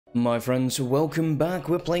My friends, welcome back.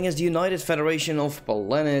 We're playing as the United Federation of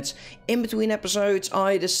Planets. In between episodes,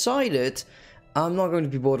 I decided I'm not going to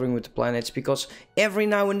be bothering with the planets because every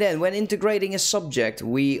now and then, when integrating a subject,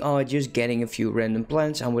 we are just getting a few random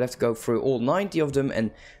planets and we'd have to go through all 90 of them,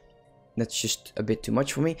 and that's just a bit too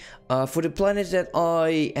much for me. For the planets that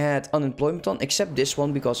I had unemployment on, except this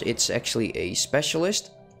one because it's actually a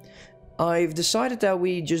specialist, I've decided that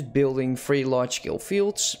we just building 3 large-scale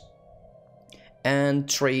fields and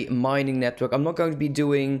 3 mining network. I'm not going to be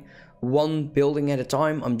doing 1 building at a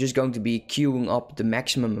time. I'm just going to be queuing up the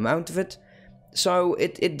maximum amount of it. So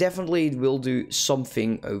it definitely will do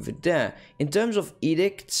something over there. In terms of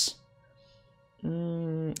edicts,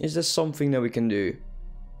 is there something that we can do?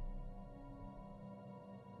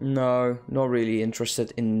 No, not really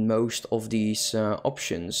interested in most of these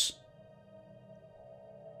options.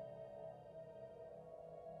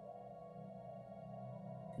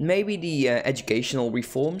 Maybe the educational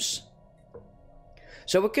reforms.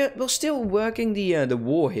 So we're still working the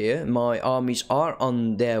war here. My armies are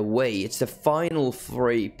on their way. It's the final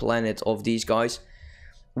 3 planet of these guys.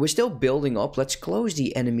 We're still building up. Let's close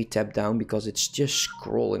the enemy tab down because it's just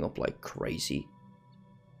scrolling up like crazy.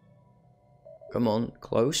 Come on,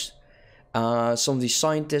 close. Some of the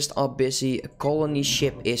scientists are busy. A colony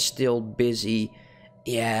ship is still busy.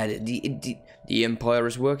 Yeah, the Empire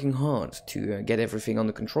is working hard to get everything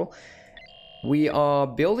under control. We are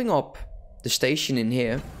building up the station in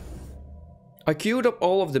here. I queued up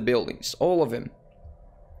all of the buildings, all of them.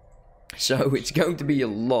 So it's going to be a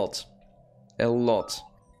lot. A lot.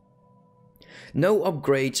 No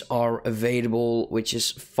upgrades are available, which is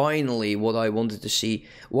finally what I wanted to see.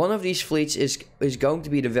 One of these fleets is going to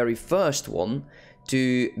be the very first one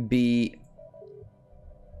to be,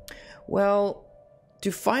 well,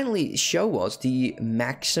 to finally show us the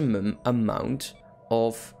maximum amount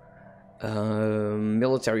of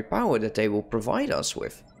military power that they will provide us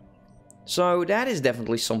with. So that is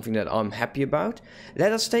definitely something that I'm happy about.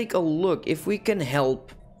 Let us take a look if we can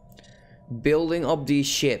help building up these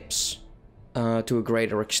ships to a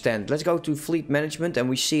greater extent. Let's go to fleet management and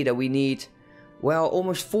we see that we need, well,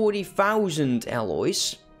 almost 40,000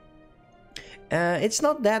 alloys. It's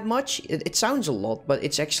not that much. It sounds a lot, but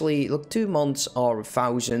it's actually, look, 2 months are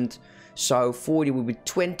 1,000, so 40 will be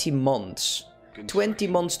 20 months. 20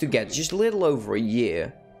 months to get, just a little over a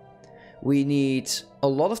year. We need a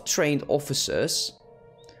lot of trained officers.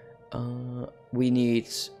 We need,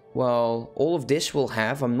 well, all of this we'll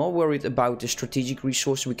have. I'm not worried about the strategic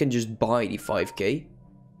resource. We can just buy the 5k.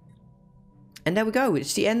 And there we go.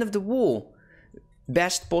 It's the end of the war.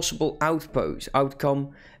 Best possible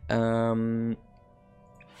outcome.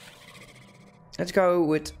 Let's go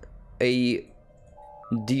with a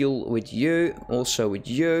deal with you, also with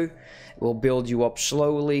you. We'll build you up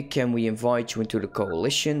slowly. Can we invite you into the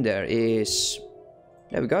coalition? There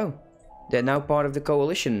we go. They're now part of the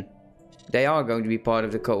coalition. They are going to be part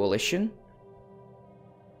of the coalition,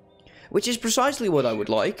 which is precisely what I would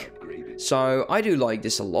like. So I do like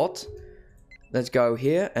this a lot. Let's go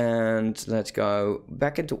here and let's go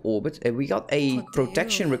back into orbit. We got a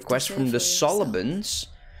protection request from the Solomons.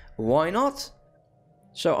 Why not?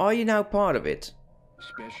 So are you now part of it?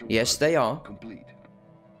 Yes, they are.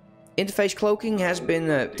 Interface cloaking has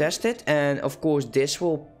been tested, and of course this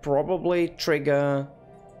will probably trigger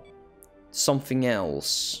something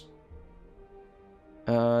else.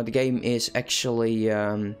 The game is actually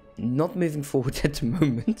not moving forward at the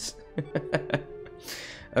moment.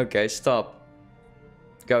 Okay, stop.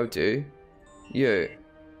 Go to you.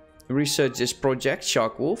 Research this project,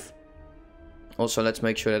 Sharkwolf. Also, let's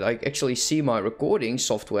make sure that I actually see my recording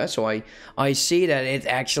software, so I see that it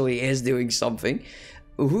actually is doing something.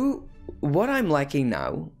 What I'm lacking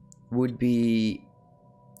now would be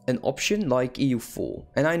an option like EU4.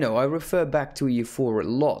 And I know I refer back to EU4 a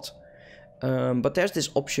lot. But there's this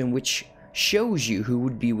option which shows you who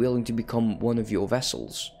would be willing to become one of your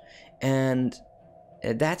vessels. And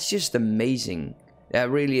that's just amazing. That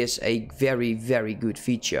really is a very, very good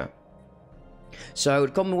feature. So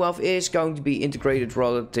the Commonwealth is going to be integrated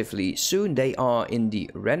relatively soon. They are in the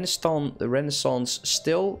Renaissance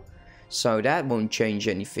still. So that won't change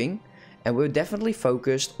anything. And we're definitely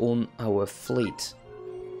focused on our fleet.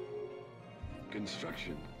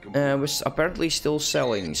 Construction. We're apparently still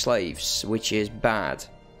selling slaves, which is bad.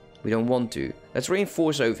 We don't want to. Let's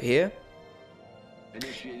reinforce over here.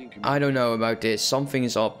 I don't know about this. Something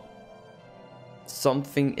is up.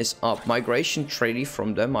 Something is up. Migration treaty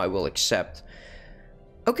from them I will accept.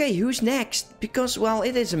 Okay, who's next? Because, well,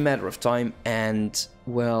 it is a matter of time. And,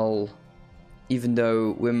 well, even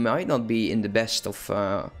though we might not be in the best of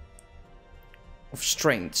of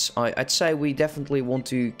strengths. I'd say we definitely want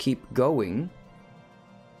to keep going.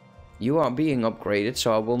 You are being upgraded,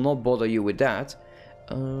 so I will not bother you with that.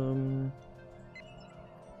 You're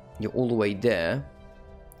all the way there.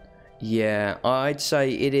 Yeah, I'd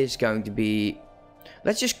say it is going to be...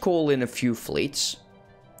 Let's just call in a few fleets.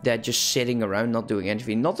 They're just sitting around, not doing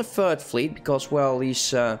anything. Not the third fleet, because, well,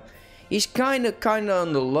 he's kind of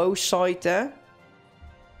on the low side there.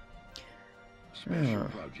 Special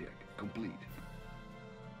project complete.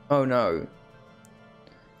 Oh no.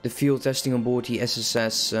 The field testing on board the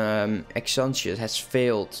SSS Excelsior has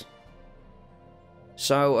failed.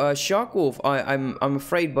 So, Sharkwolf, I'm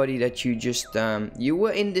afraid, buddy, that you just you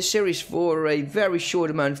were in the series for a very short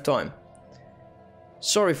amount of time.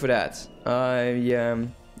 Sorry for that.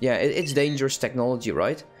 Yeah, it's dangerous technology,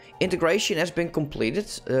 right? Integration has been completed,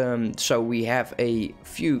 so we have a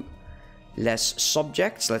few less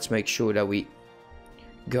subjects. Let's make sure that we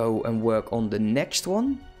go and work on the next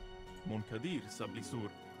one.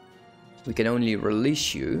 We can only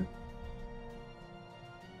release you.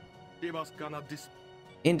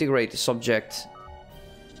 Integrate the subject.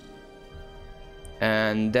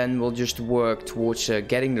 And then we'll just work towards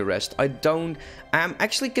getting the rest. I'm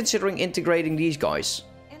actually considering integrating these guys.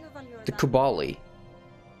 The Kabali.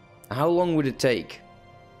 How long would it take?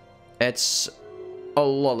 It's a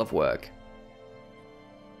lot of work.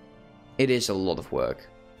 It is a lot of work.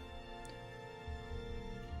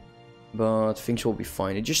 But things will be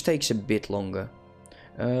fine. It just takes a bit longer.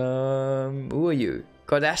 Who are you?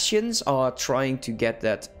 Cardassians are trying to get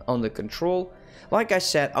that under control. Like I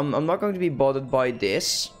said, I'm not going to be bothered by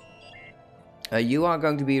this. You are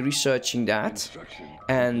going to be researching that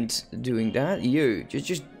and doing that. You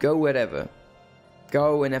just go wherever.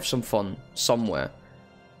 Go and have some fun somewhere.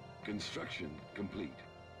 Construction complete.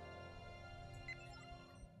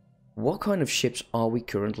 What kind of ships are we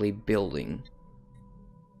currently building?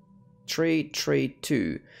 Trade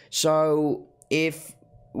 2. So if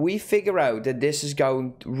we figure out that this is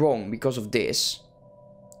going wrong because of this,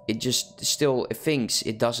 it just still thinks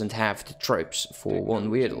it doesn't have the tropes for one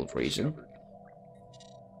weird old reason.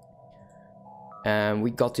 And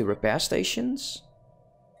we got the repair stations.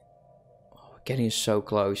 Oh, getting so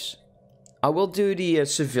close. I will do the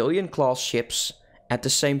civilian class ships at the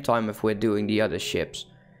same time if we're doing the other ships.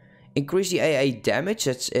 Increase the AA damage,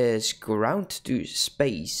 that is ground to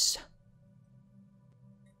space.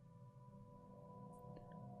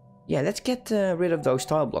 Yeah, let's get rid of those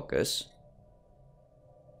tile blockers.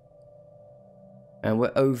 And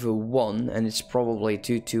we're over 1, and it's probably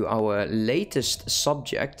due to our latest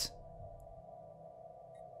subject.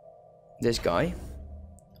 This guy.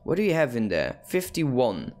 What do you have in there?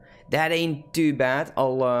 51. That ain't too bad.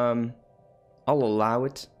 I'll allow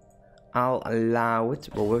it. I'll allow it.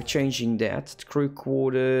 Well, we're changing that. Crew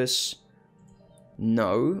quarters.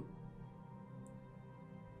 No.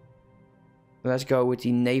 Let's go with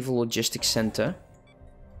the Naval Logistics Center.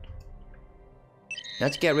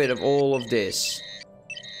 Let's get rid of all of this.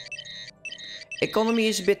 Economy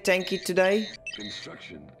is a bit tanky today.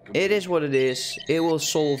 It is what it is. It will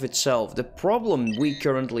solve itself. The problem we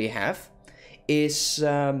currently have is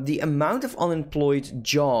the amount of unemployed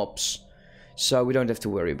jobs. So we don't have to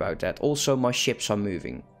worry about that. Also, my ships are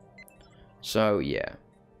moving. So, yeah.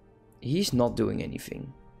 He's not doing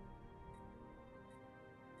anything.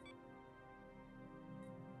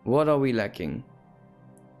 What are we lacking?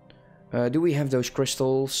 Do we have those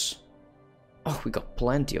crystals? Oh, we got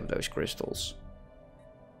plenty of those crystals.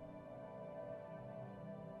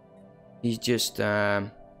 He's just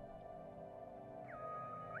not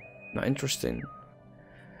interesting.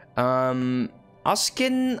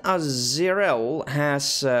 Askin Azirel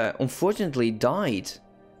has unfortunately died,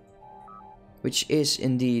 which is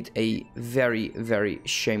indeed a very, very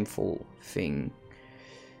shameful thing.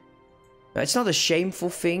 It's not a shameful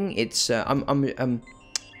thing. It's I'm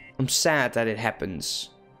sad that it happens.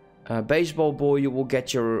 Baseball boy, you will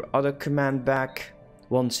get your other command back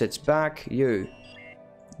once it's back. You.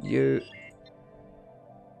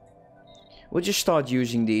 We'll just start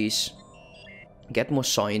using these. Get more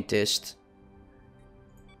scientists.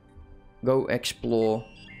 Go explore.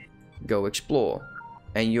 Go explore.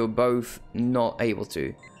 And you're both not able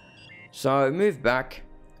to. So move back.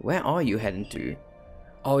 Where are you heading to?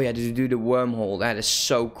 Oh yeah, to do the wormhole. That is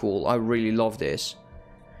so cool. I really love this.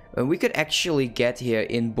 We could actually get here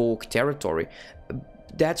in Borg territory.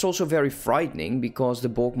 That's also very frightening because the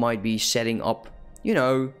Borg might be setting up, you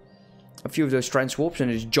know, a few of those transwarps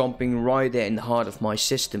and is jumping right there in the heart of my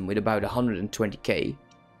system with about 120k.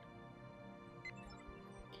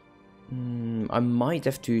 I might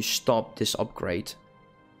have to stop this upgrade.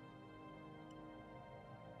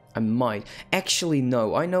 I might. Actually,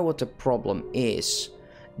 no. I know what the problem is.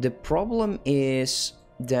 The problem is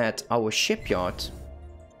that our shipyard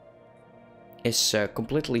is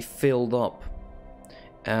completely filled up.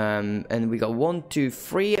 And we got 1, 2,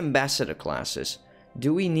 3 ambassador classes.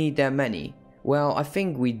 Do we need that many? Well, I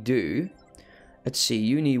think we do. Let's see.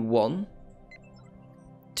 You need 1,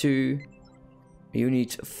 2. You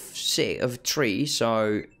need 3,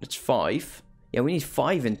 so that's 5. Yeah, we need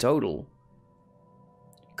 5 in total.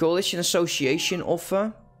 Coalition Association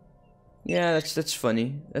offer. Yeah, that's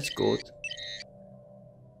funny. That's good.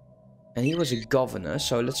 And he was a governor,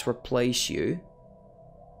 so let's replace you.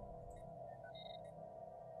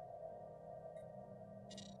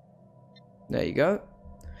 There you go.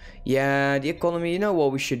 Yeah, the economy. You know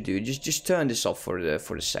what we should do? Just turn this off for the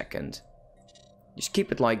second. Just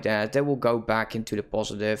keep it like that. That will go back into the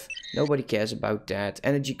positive. Nobody cares about that.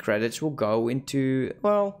 Energy credits will go into,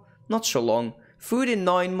 well, not so long. Food in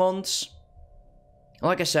 9 months.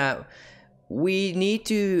 Like I said, we need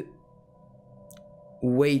to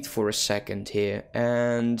wait for a second here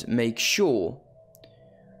and make sure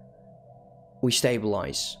we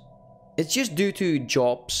stabilize. It's just due to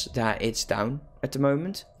jobs that it's down at the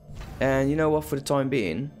moment. And you know what, for the time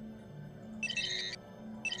being,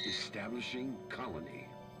 Establishing colony.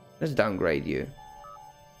 let's downgrade you.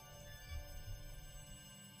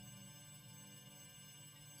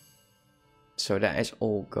 So that is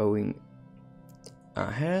all going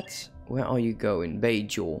ahead. Where are you going?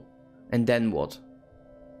 Bajor. And then what?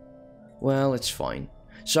 Well, it's fine.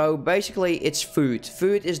 So basically it's food.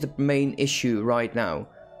 Food is the main issue right now.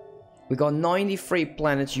 We got 93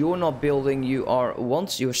 planets. You're not building. You are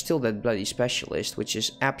you're still that bloody specialist, which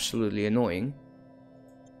is absolutely annoying.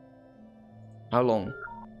 How long?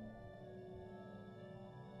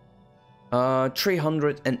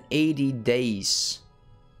 380 days.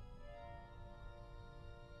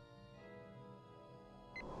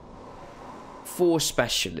 Four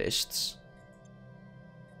specialists.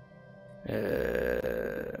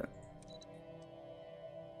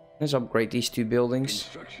 Let's upgrade these 2 buildings.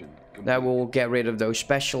 That will get rid of those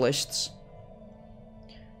specialists.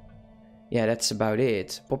 Yeah, that's about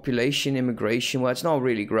it. Population, immigration. Well, it's not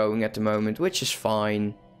really growing at the moment, which is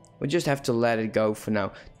fine. We just have to let it go for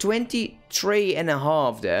now.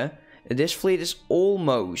 23.5 there. This fleet is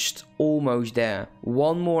almost there.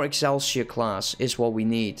 1 more Excelsior class is what we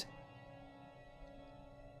need.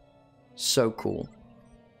 So cool.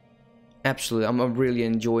 Absolutely, I'm really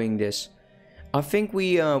enjoying this. I think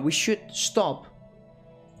we should stop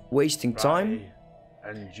wasting time.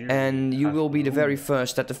 And you will be the very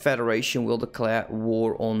first that the Federation will declare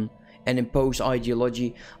war on and impose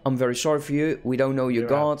ideology. I'm very sorry for you. We don't know your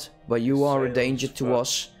god, but you are a danger to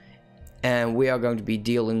us. And we are going to be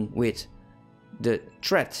dealing with the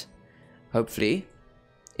threat. Hopefully.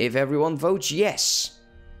 If everyone votes yes.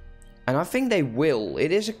 And I think they will.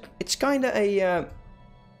 It's kind of a...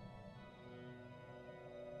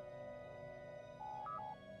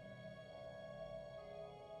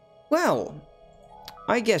 Well,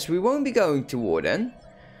 I guess we won't be going to war then.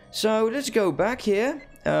 So let's go back here.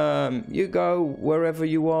 You go wherever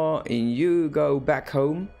you are and you go back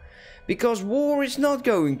home. Because war is not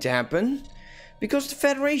going to happen. Because the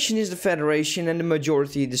Federation is the Federation and the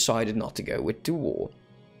majority decided not to go to war.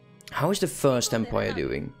 How is the First Empire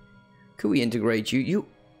doing? Could we integrate you? You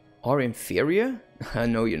are inferior?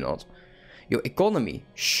 No, you're not. Your economy?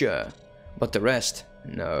 Sure. But the rest?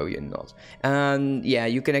 No, you're not. And yeah,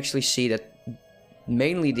 you can actually see that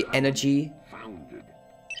mainly the energy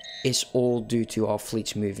is all due to our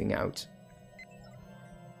fleets moving out.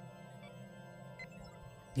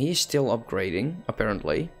 He is still upgrading,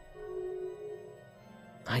 apparently.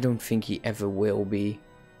 I don't think he ever will be.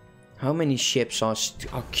 How many ships are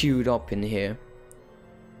queued up in here?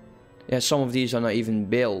 Yeah, some of these are not even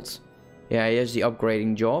built. Yeah, here's the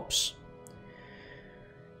upgrading jobs.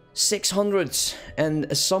 600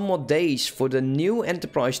 and somewhat days for the new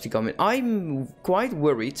Enterprise to come in. I'm quite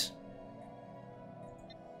worried.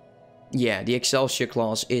 Yeah, the Excelsior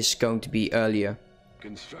class is going to be earlier.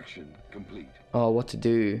 Construction complete. Oh, what to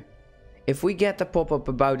do? If we get the pop-up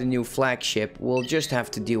about a new flagship, we'll just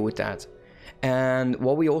have to deal with that. And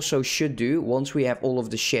what we also should do, once we have all of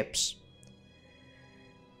the ships,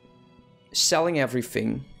 selling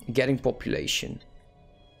everything, getting population.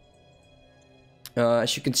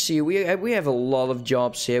 As you can see, we have a lot of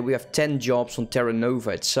jobs here. We have 10 jobs on Terra Nova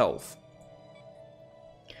itself.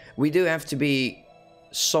 We do have to be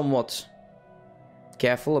somewhat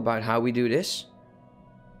careful about how we do this.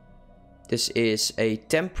 This is a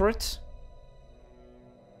temperate.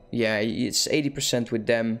 Yeah, it's 80% with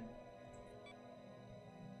them.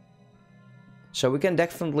 So we can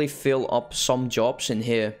definitely fill up some jobs in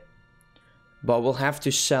here. But we'll have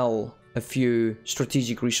to sell a few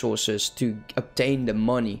strategic resources to obtain the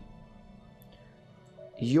money.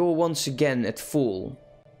 You're once again at full.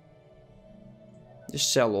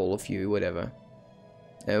 Just sell all of you, whatever.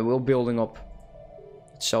 We're building up.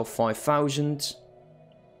 Let's sell 5,000.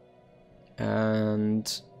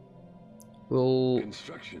 And we'll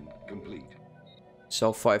Construction complete.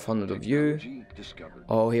 sell 500 of you. Technology discovered.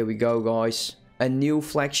 Oh, here we go, guys. A new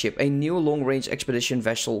flagship, a new long-range expedition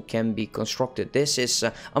vessel can be constructed. This is,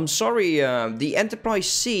 I'm sorry, the Enterprise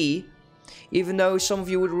C, even though some of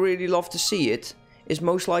you would really love to see it, is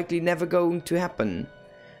most likely never going to happen.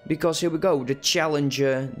 Because here we go, the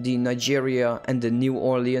Challenger, the Nigeria and the New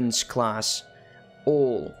Orleans class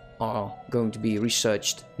all are going to be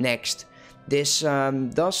researched next. This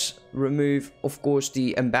does remove, of course,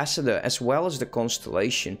 the Ambassador as well as the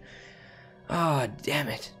Constellation. Ah, damn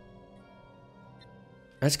it.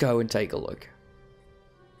 Let's go and take a look.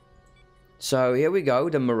 So here we go,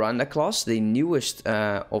 the Miranda class, the newest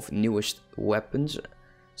of newest weapons.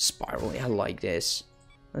 Spiral, I like this.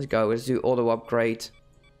 Let's go, let's do auto upgrade.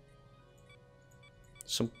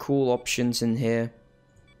 Some cool options in here.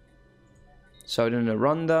 So the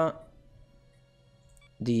Miranda.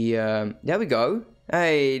 There we go.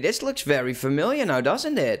 Hey, this looks very familiar now,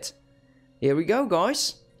 doesn't it? Here we go,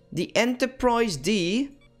 guys. The Enterprise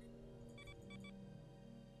D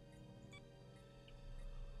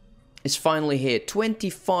is finally here.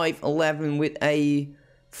 2511 with a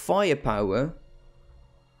firepower.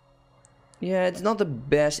 Yeah, it's not the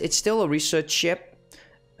best. It's still a research ship.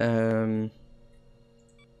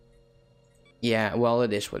 Yeah, well,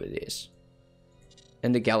 it is what it is.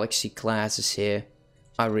 And the Galaxy class is here.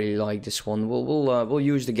 I really like this one. We'll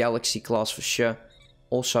use the Galaxy class for sure.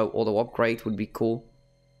 Also, auto upgrade would be cool.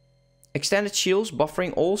 Extended shields,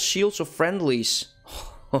 buffering all shields of friendlies.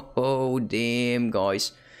 Oh, damn,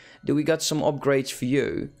 guys. Do we got some upgrades for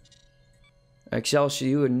you? Excelsior,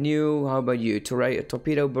 you are new. How about you?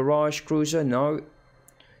 Torpedo barrage cruiser? No.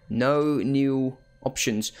 No new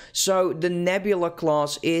options. So the Nebula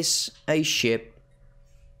class is a ship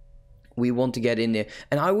we want to get in there.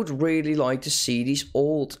 And I would really like to see these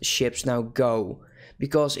old ships now go.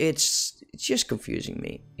 Because it's just confusing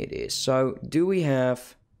me. It is. So do we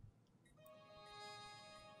have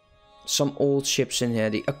some old ships in here?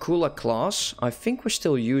 The Aquila class. I think we're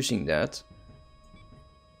still using that.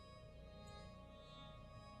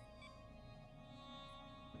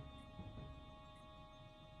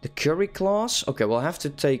 The Curry class? Okay, we'll have to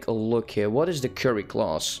take a look here. What is the Curry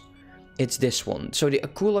class? It's this one. So the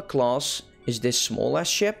Aquila class is this small ass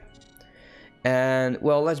ship. And,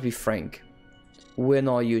 well, let's be frank. We're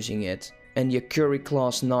not using it. And the Curry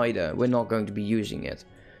class neither. We're not going to be using it.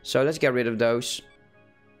 So let's get rid of those.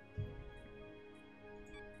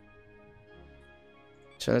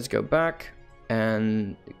 So let's go back.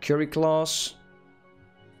 And the Curry class.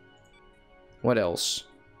 What else?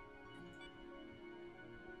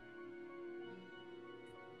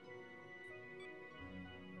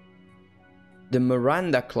 The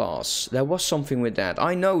Miranda class. There was something with that.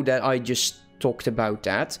 I know that I just talked about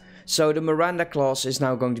that. So the Miranda class is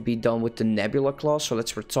now going to be done with the Nebula class. So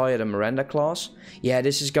let's retire the Miranda class. Yeah,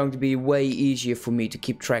 this is going to be way easier for me to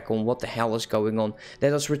keep track on what the hell is going on.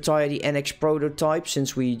 Let us retire the NX prototype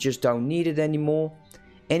since we just don't need it anymore.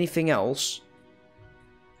 Anything else?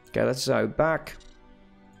 Okay, let's go back.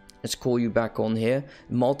 Let's call you back on here.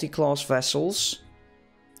 Multi-class vessels.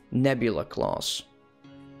 Nebula class.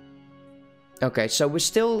 Okay, so we're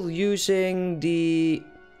still using the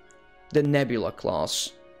Nebula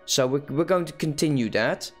class. So we're going to continue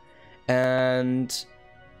that. And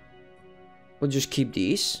we'll just keep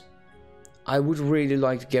these. I would really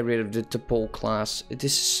like to get rid of the T'Pol class.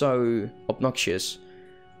 This is so obnoxious.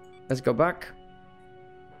 Let's go back.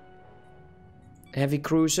 Heavy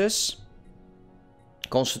cruisers.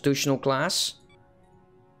 Constitutional class.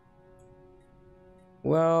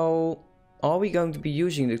 Well, are we going to be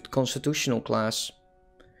using the Constitutional class?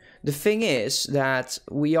 The thing is that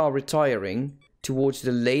we are retiring towards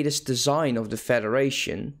the latest design of the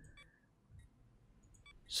Federation.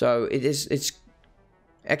 So it's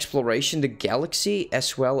exploration, the galaxy,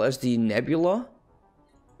 as well as the nebula.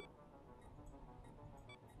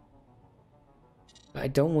 I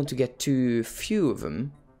don't want to get too few of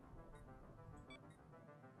them.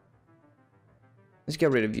 Let's get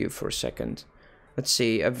rid of you for a second. Let's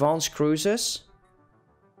see, advanced cruisers.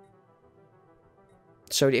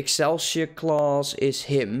 So the Excelsior class is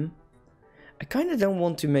him. I kind of don't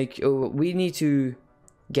want to make... Oh, we need to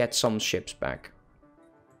get some ships back.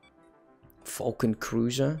 Falcon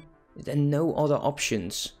cruiser. There are no other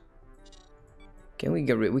options. Can we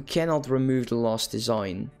get rid? We cannot remove the last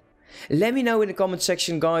design. Let me know in the comment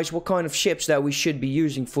section, guys, what kind of ships that we should be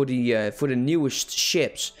using for the newest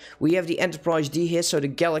ships. We have the Enterprise D here, so the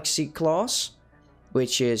Galaxy class,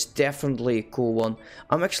 which is definitely a cool one.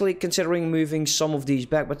 I'm actually considering moving some of these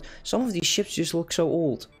back, but some of these ships just look so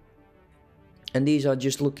old. And these are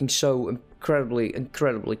just looking so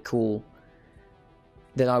incredibly cool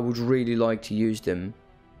that I would really like to use them.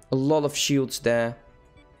 A lot of shields there.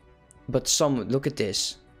 But some, look at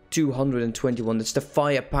this. 221, that's the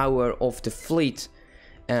firepower of the fleet.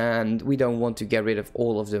 And we don't want to get rid of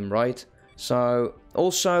all of them, right? So,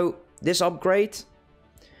 also, this upgrade,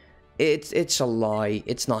 it's a lie.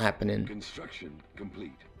 It's not happening. Construction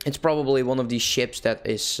complete. It's probably one of these ships that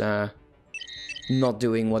is not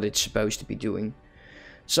doing what it's supposed to be doing.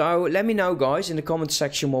 So, let me know, guys, in the comment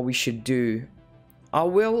section what we should do. I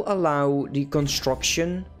will allow the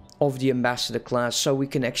construction of the Ambassador class so we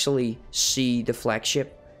can actually see the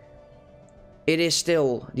flagship. It is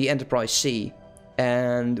still the Enterprise C,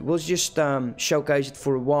 and we'll just showcase it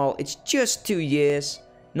for a while. It's just 2 years,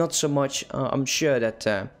 not so much. I'm sure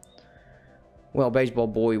that well, Baseball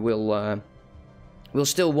Boy will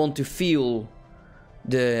still want to feel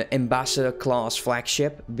the Ambassador class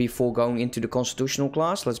flagship before going into the Constitutional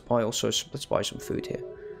class. Let's buy some food here,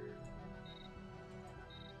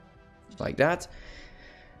 like that.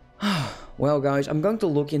 Well, guys, I'm going to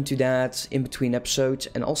look into that in between episodes,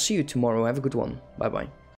 and I'll see you tomorrow. Have a good one. Bye bye.